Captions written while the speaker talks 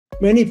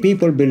Many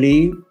people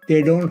believe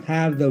they don't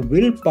have the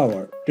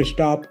willpower to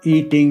stop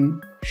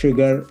eating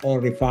sugar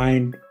or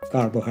refined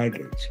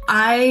carbohydrates.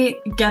 I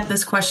get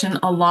this question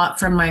a lot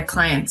from my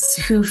clients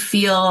who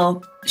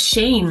feel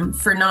shame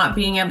for not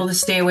being able to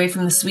stay away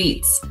from the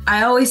sweets.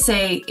 I always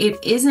say it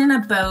isn't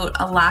about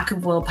a lack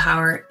of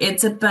willpower,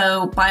 it's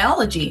about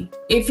biology.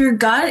 If your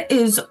gut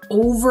is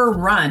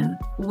overrun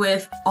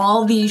with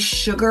all these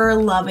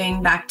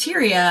sugar-loving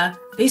bacteria,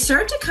 they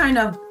start to kind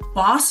of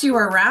boss you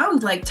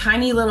around like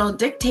tiny little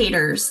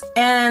dictators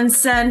and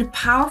send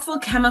powerful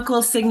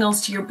chemical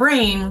signals to your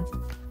brain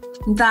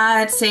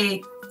that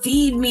say,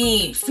 feed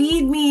me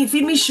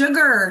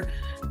sugar,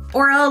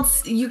 or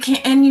else you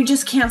can't, and you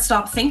just can't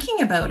stop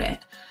thinking about it.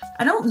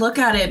 I don't look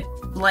at it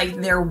like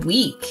they're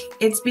weak.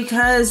 It's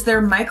because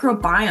their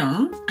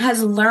microbiome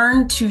has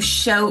learned to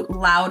shout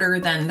louder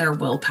than their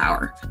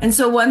willpower. And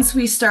so once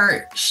we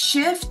start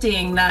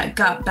shifting that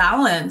gut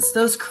balance,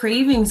 those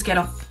cravings get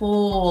a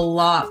whole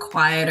lot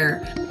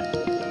quieter.